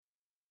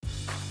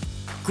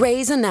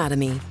Grey's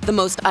Anatomy, the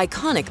most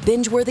iconic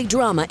binge-worthy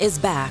drama, is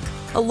back,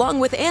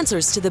 along with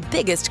answers to the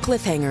biggest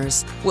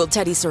cliffhangers. Will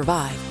Teddy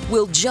survive?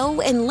 Will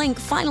Joe and Link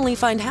finally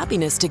find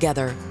happiness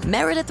together?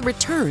 Meredith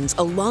returns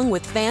along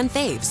with fan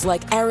faves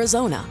like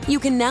Arizona. You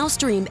can now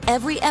stream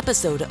every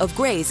episode of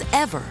Grey's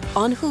ever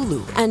on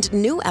Hulu, and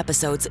new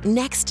episodes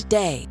next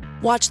day.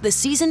 Watch the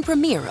season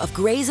premiere of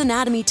Grey's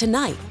Anatomy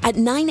tonight at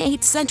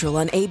 9/8 Central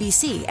on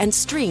ABC and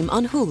stream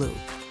on Hulu.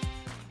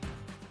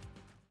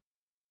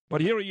 But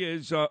here he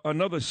is,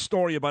 another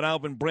story about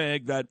Alvin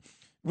Bragg that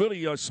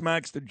really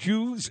smacks the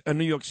Jews in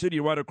New York City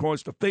right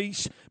across the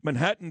face.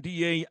 Manhattan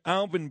DA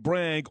Alvin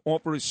Bragg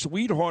offers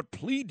sweetheart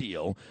plea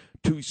deal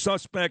to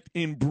suspect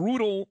in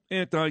brutal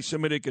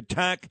anti-Semitic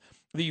attack.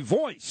 The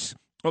voice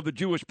of the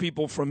Jewish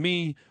people from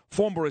me,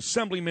 former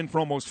Assemblyman for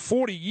almost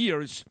 40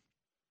 years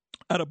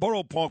out of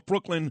Borough Park,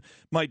 Brooklyn,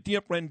 my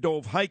dear friend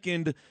Dov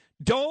Hikind.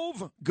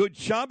 Dov, good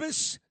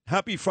Shabbos.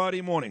 Happy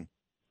Friday morning.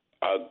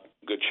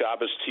 Good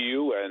Shabbos to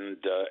you and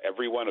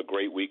everyone. A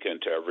great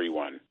weekend to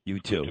everyone. You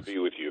too. Good to be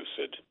with you,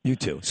 Sid. You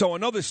too. So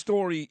another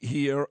story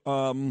here.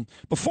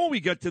 Before we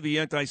get to the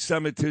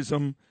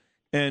anti-Semitism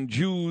and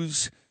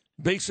Jews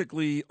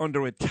basically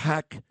under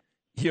attack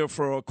here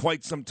for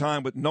quite some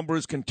time with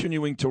numbers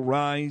continuing to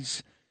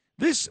rise,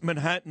 this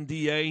Manhattan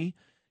DA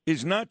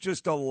is not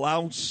just a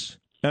louse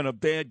and a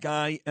bad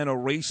guy and a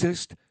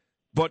racist,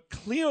 but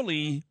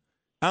clearly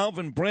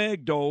Alvin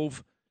Bragg,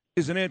 Dove,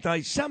 is an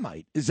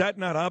anti-Semite. Is that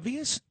not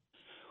obvious?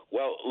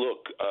 Well,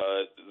 look,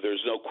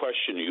 there's no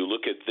question. You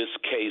look at this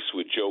case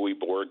with Joey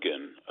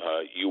Borgen,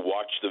 you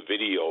watch the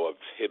video of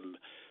him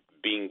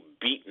being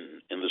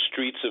beaten in the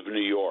streets of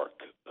New York.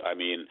 I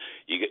mean,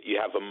 you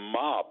have a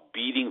mob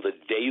beating the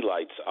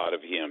daylights out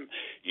of him.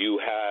 You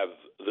have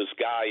this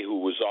guy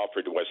who was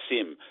offered,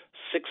 Wasim,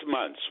 6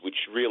 months, which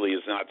really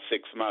is not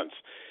 6 months,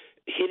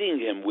 hitting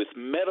him with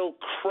metal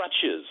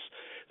crutches.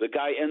 The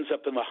guy ends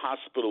up in the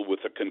hospital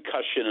with a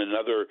concussion and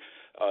other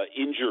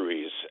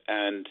injuries.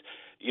 And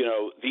you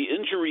know, the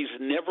injuries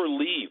never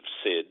leave,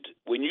 Sid.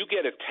 When you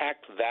get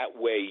attacked that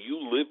way,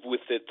 you live with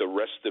it the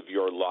rest of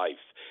your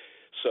life.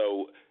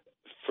 So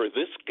for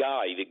this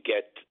guy to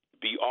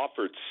be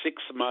offered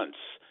 6 months,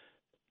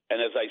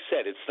 and as I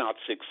said, it's not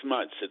 6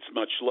 months, it's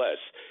much less,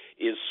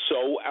 is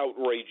so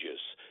outrageous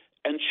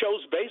and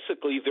shows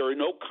basically there are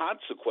no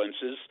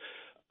consequences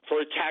for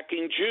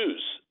attacking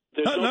Jews.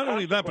 Not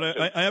only that, but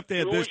I have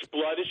to add this. Jewish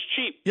blood is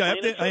cheap. Yeah,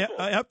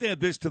 I have to add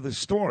this to the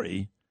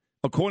story.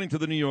 According to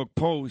the New York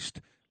Post,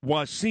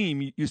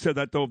 Wasim, you said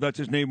that, though, that's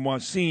his name,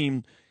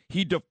 Wasim,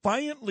 he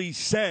defiantly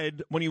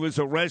said when he was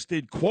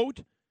arrested,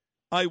 quote,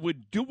 "I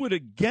would do it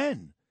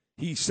again."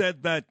 He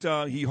said that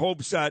he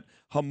hopes that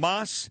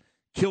Hamas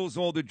kills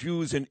all the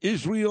Jews in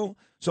Israel.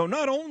 So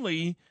not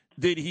only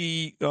did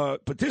he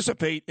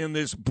participate in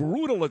this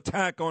brutal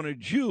attack on a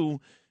Jew,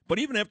 but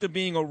even after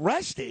being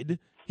arrested,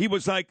 he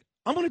was like,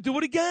 I'm going to do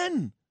it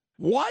again.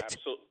 What?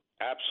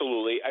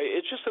 Absolutely.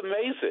 It's just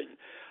amazing.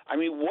 I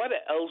mean, what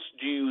else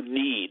do you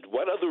need?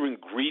 What other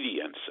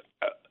ingredients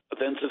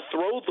than to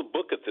throw the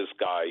book at this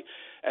guy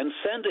and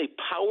send a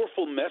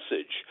powerful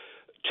message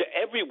to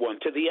everyone,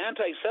 to the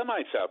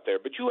anti-Semites out there?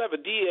 But you have a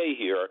DA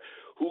here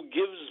who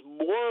gives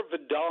more of a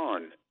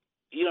darn.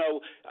 You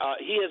know,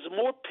 he has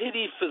more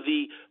pity for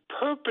the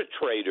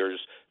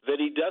perpetrators than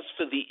he does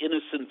for the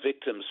innocent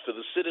victims, for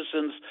the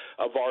citizens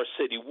of our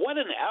city. What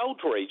an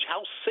outrage.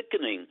 How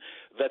sickening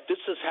that this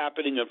is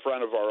happening in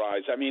front of our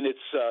eyes. I mean, it's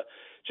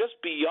just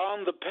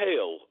beyond the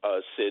pale,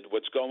 Sid,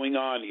 what's going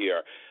on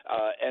here.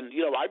 And,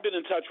 you know, I've been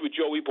in touch with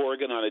Joey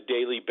Borgen on a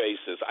daily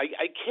basis.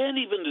 I can't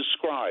even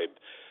describe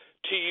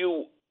to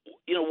you,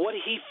 you know, what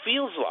he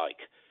feels like.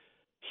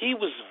 He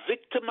was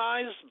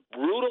victimized,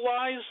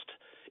 brutalized,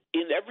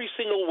 in every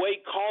single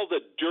way, called a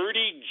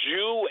dirty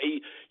Jew.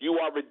 You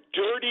are a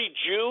dirty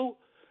Jew.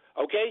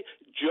 Okay?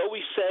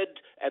 Joey said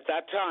at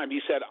that time, he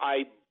said,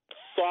 I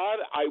thought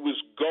I was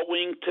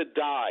going to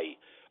die.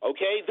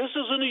 Okay? This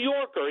is a New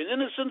Yorker, an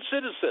innocent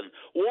citizen,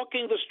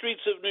 walking the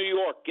streets of New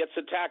York, gets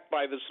attacked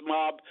by this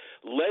mob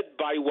led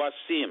by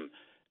Wasim.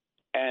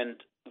 And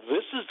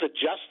this is the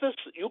justice?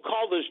 You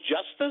call this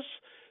justice?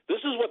 This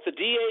is what the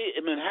DA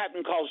in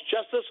Manhattan calls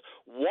justice?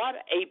 What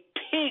a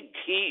pig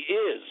he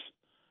is.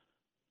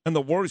 And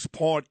the worst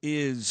part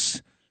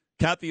is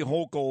Kathy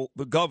Hochul,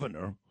 the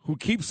governor, who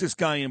keeps this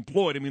guy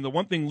employed. I mean, the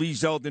one thing Lee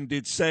Zeldin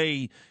did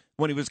say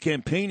when he was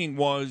campaigning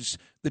was,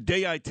 the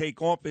day I take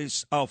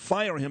office, I'll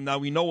fire him. Now,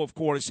 we know, of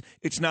course,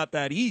 it's not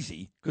that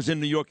easy because in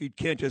New York, you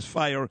can't just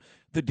fire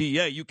the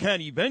DA. You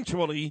can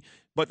eventually,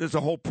 but there's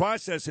a whole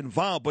process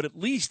involved. But at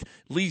least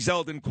Lee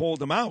Zeldin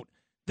called him out.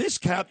 This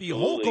Kathy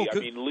Hochul. I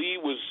mean, Lee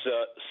was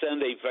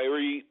send a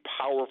very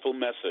powerful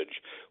message,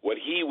 what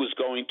he was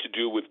going to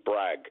do with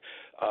Bragg.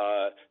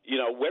 You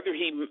know, whether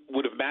he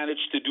would have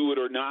managed to do it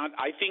or not,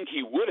 I think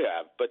he would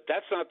have, but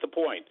that's not the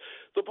point.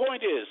 The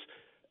point is,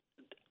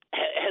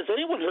 has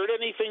anyone heard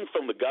anything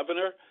from the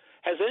governor?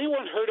 Has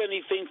anyone heard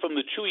anything from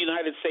the 2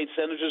 United States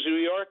senators of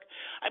New York?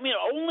 I mean,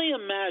 only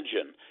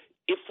imagine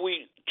if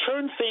we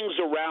turned things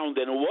around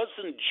and it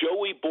wasn't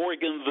Joey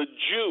Borgen, the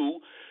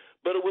Jew,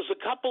 but it was a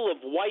couple of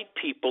white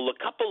people,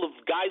 a couple of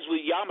guys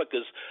with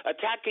yarmulkes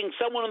attacking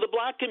someone in the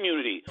black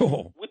community.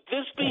 Oh. Would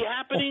this be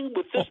happening?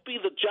 Would this be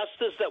the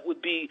justice that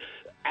would be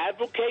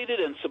advocated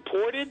and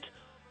supported?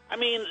 I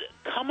mean,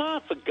 come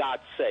on, for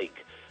God's sake.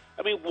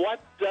 I mean,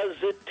 what does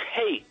it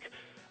take?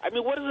 I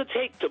mean, what does it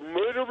take to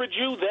murder a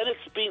Jew? Then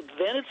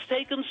it's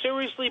taken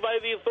seriously by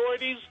the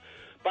authorities,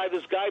 by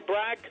this guy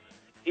Bragg.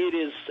 It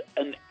is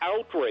an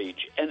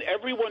outrage, and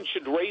everyone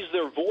should raise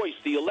their voice,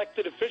 the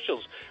elected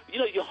officials. You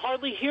know, you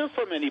hardly hear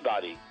from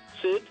anybody,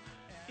 Sid.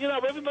 You know,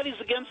 everybody's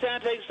against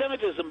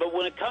anti-Semitism, but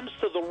when it comes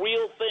to the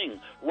real thing,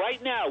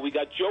 right now we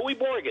got Joey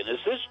Borgen. Is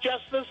this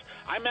justice?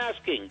 I'm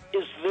asking,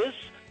 is this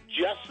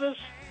justice?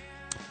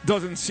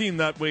 Doesn't seem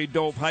that way,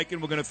 Dov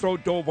Hikind. We're going to throw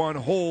Dov on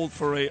hold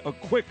for a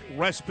quick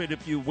respite,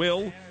 if you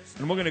will,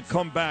 and we're going to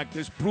come back.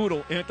 This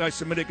brutal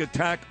anti-Semitic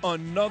attack,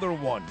 another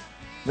one.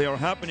 They are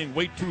happening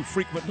way too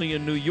frequently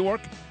in New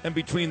York, and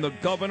between the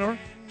governor,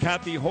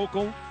 Kathy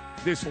Hochul,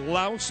 this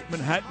louse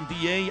Manhattan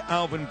DA,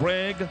 Alvin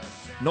Bragg,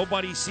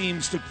 nobody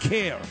seems to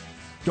care.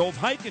 Dov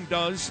Hikind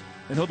does,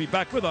 and he'll be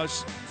back with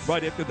us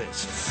right after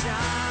this.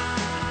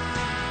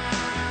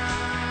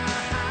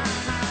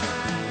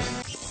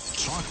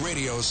 Talk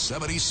Radio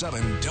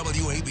 77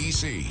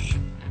 WABC.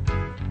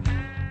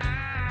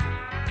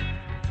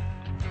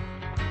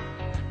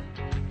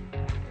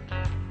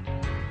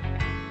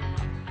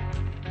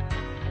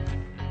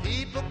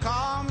 People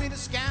call me the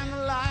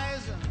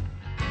scandalizer.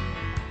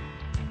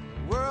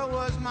 The world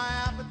was my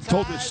appetite.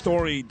 Told this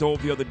story,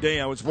 Dove, the other day.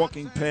 I was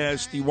walking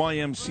past the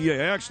YMCA.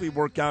 I actually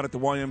work out at the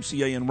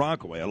YMCA in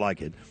Rockaway. I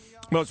like it.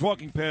 But I was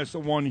walking past the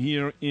one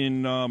here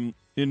in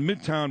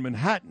Midtown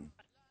Manhattan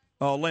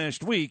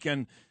last week,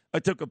 and I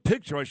took a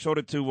picture. I showed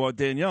it to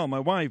Danielle, my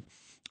wife.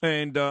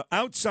 And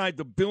outside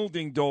the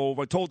building, Dove,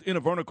 I told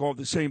Ina Vernikov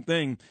the same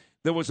thing.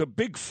 There was a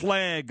big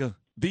flag,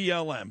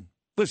 BLM.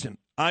 Listen,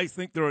 I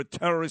think they're a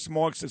terrorist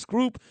Marxist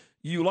group.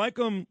 You like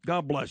them,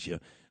 God bless you.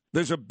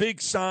 There's a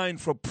big sign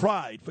for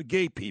pride for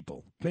gay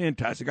people.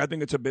 Fantastic. I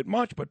think it's a bit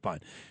much, but fine.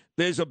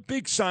 There's a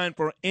big sign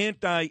for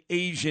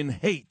anti-Asian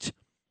hate,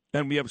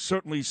 and we have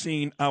certainly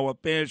seen our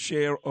fair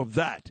share of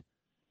that.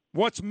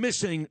 What's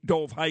missing,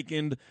 Dov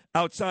Hikind,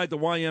 outside the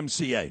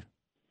YMCA?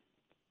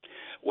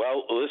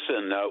 Well,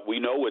 listen, we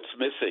know what's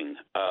missing.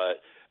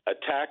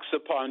 Attacks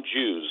upon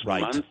Jews,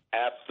 right, month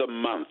after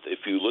month. If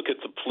you look at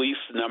the police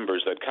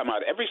numbers that come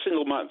out every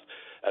single month,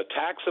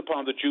 attacks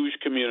upon the Jewish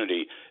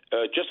community.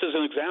 Just as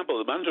an example,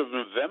 the month of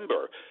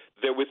November,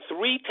 there were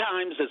 3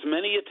 times as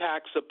many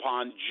attacks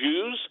upon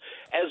Jews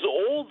as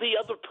all the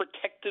other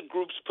protected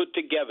groups put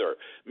together,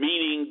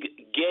 meaning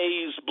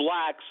gays,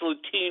 blacks,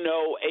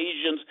 Latino,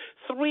 Asians,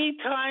 3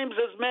 times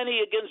as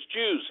many against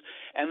Jews.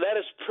 And that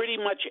is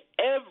pretty much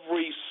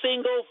every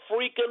single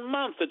freaking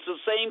month. It's the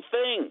same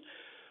thing.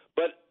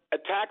 But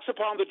attacks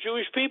upon the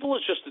Jewish people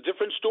is just a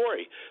different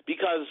story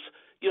because,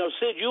 you know,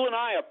 Sid, you and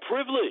I are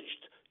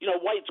privileged. You know,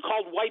 it's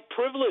called white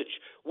privilege.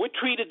 We're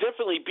treated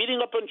differently.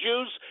 Beating up on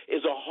Jews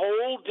is a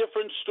whole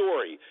different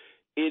story.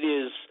 It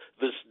is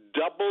this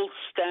double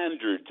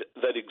standard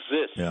that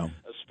exists,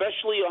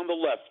 especially on the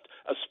left,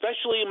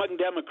 especially among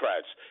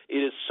Democrats. It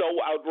is so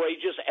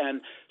outrageous,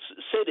 and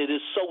Sid, it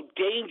is so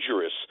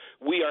dangerous.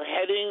 We are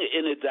heading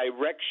in a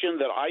direction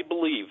that I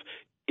believe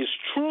is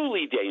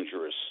truly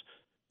dangerous.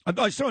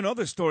 I saw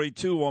another story,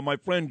 too, my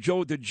friend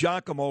Joe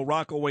DiGiacomo,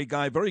 Rockaway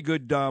guy, very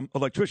good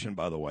electrician,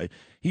 by the way.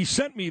 He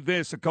sent me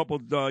this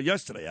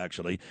yesterday,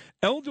 actually.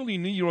 Elderly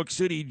New York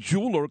City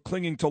jeweler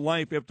clinging to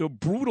life after a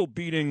brutal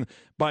beating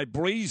by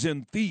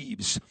brazen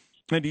thieves.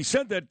 And he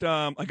said that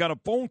I got a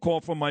phone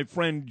call from my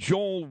friend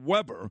Joel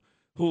Weber,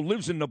 who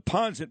lives in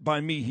Neponset by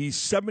me. He's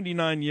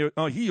 79 years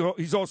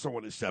he's also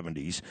in his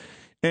 70s.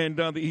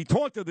 And he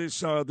talked to this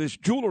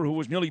jeweler who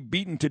was nearly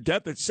beaten to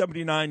death at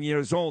 79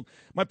 years old.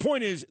 My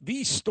point is,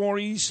 these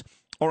stories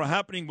are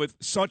happening with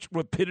such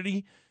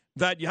rapidity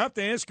that you have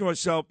to ask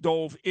yourself,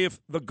 Dove, if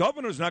the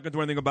governor's not going to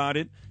do anything about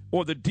it,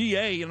 or the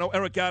DA, you know,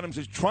 Eric Adams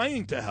is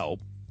trying to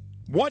help,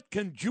 what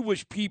can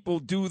Jewish people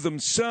do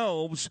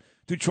themselves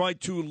to try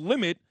to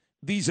limit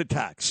these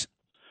attacks?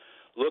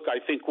 Look, I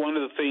think one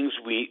of the things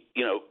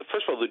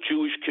first of all, the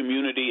Jewish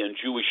community and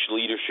Jewish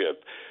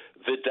leadership,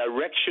 the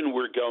direction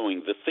we're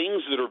going, the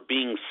things that are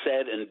being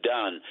said and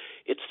done,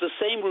 it's the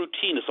same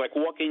routine. It's like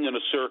walking in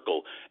a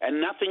circle,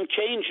 and nothing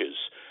changes.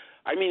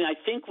 I mean, I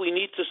think we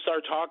need to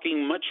start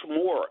talking much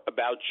more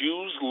about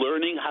Jews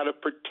learning how to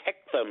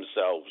protect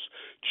themselves,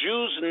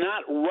 Jews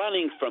not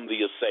running from the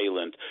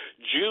assailant,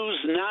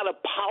 Jews not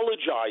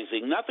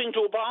apologizing, nothing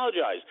to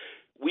apologize.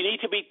 We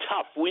need to be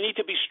tough. We need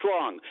to be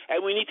strong,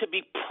 and we need to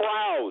be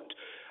proud.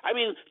 I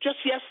mean,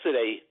 just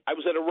yesterday, I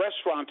was at a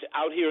restaurant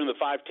out here in the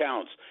Five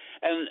Towns,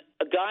 and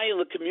a guy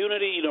in the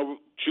community,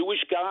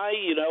 Jewish guy,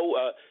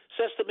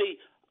 says to me,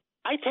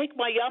 I take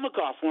my yarmulke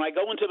off when I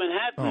go into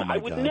Manhattan. I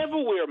would never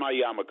wear my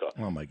yarmulke.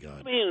 Oh, my God.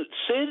 I mean,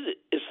 Sid,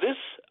 is this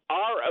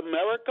our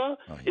America?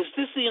 Is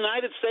this the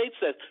United States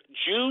that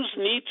Jews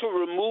need to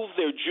remove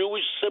their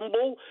Jewish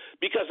symbol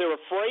because they're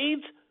afraid?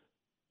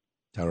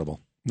 Terrible.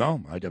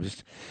 No,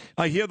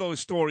 I hear those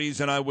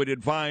stories, and I would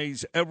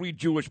advise every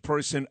Jewish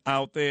person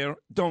out there,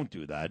 don't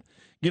do that.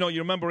 You know,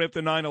 you remember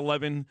after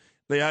 9/11,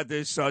 they had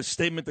this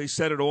statement, they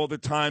said it all the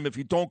time, if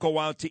you don't go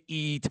out to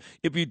eat,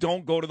 if you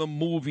don't go to the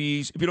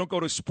movies, if you don't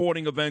go to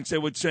sporting events, they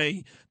would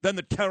say, then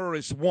the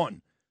terrorists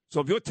won. So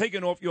if you're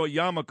taking off your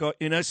yarmulke,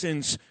 in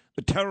essence,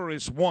 the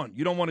terrorists won.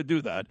 You don't want to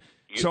do that.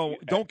 So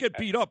don't get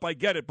beat up, I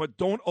get it, but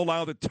don't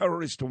allow the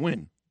terrorists to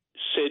win.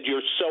 Sid,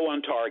 you're so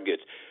on target.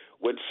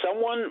 When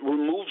someone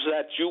removes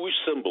that Jewish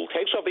symbol,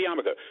 takes off the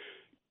yarmulke,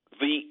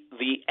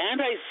 the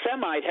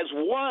anti-Semite has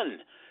won.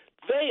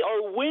 They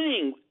are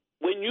winning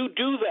when you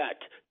do that.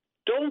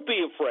 Don't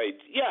be afraid.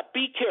 Yeah,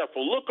 be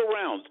careful. Look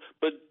around.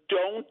 But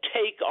don't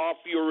take off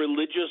your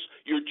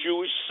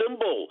Jewish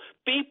symbol.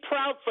 Be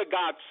proud, for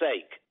God's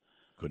sake.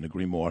 Couldn't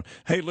agree more.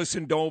 Hey,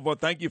 listen, Dover,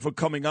 thank you for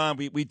coming on.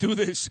 We do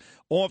this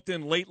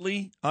often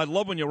lately. I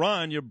love when you're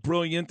on. You're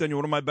brilliant, and you're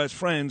one of my best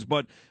friends.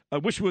 But I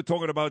wish we were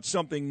talking about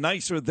something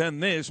nicer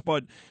than this.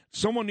 But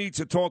someone needs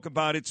to talk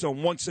about it. So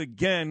once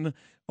again,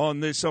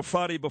 on this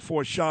Friday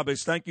before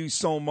Shabbos, thank you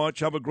so much.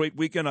 Have a great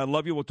weekend. I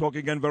love you. We'll talk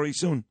again very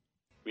soon.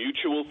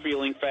 Mutual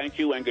feeling. Thank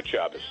you, and good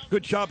Shabbos.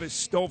 Good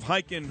Shabbos. Dov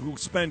Hikind, who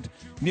spent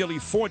nearly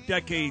 4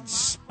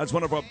 decades as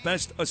one of our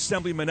best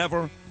assemblymen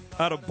ever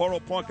out of Borough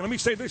Park. And let me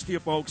say this to you,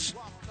 folks.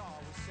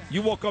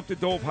 You walk up to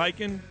Dov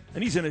Hikind,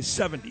 and he's in his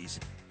 70s.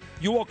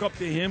 You walk up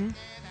to him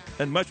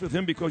and mess with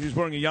him because he's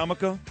wearing a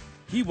yarmulke,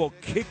 he will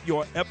kick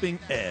your epping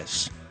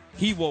ass.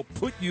 He will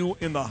put you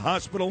in the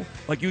hospital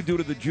like you do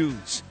to the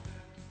Jews.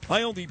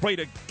 I only pray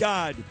to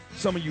God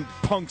some of you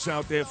punks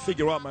out there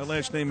figure out my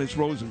last name is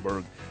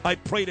Rosenberg. I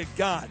pray to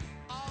God.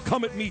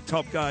 Come at me,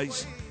 tough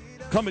guys.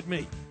 Come at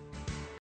me.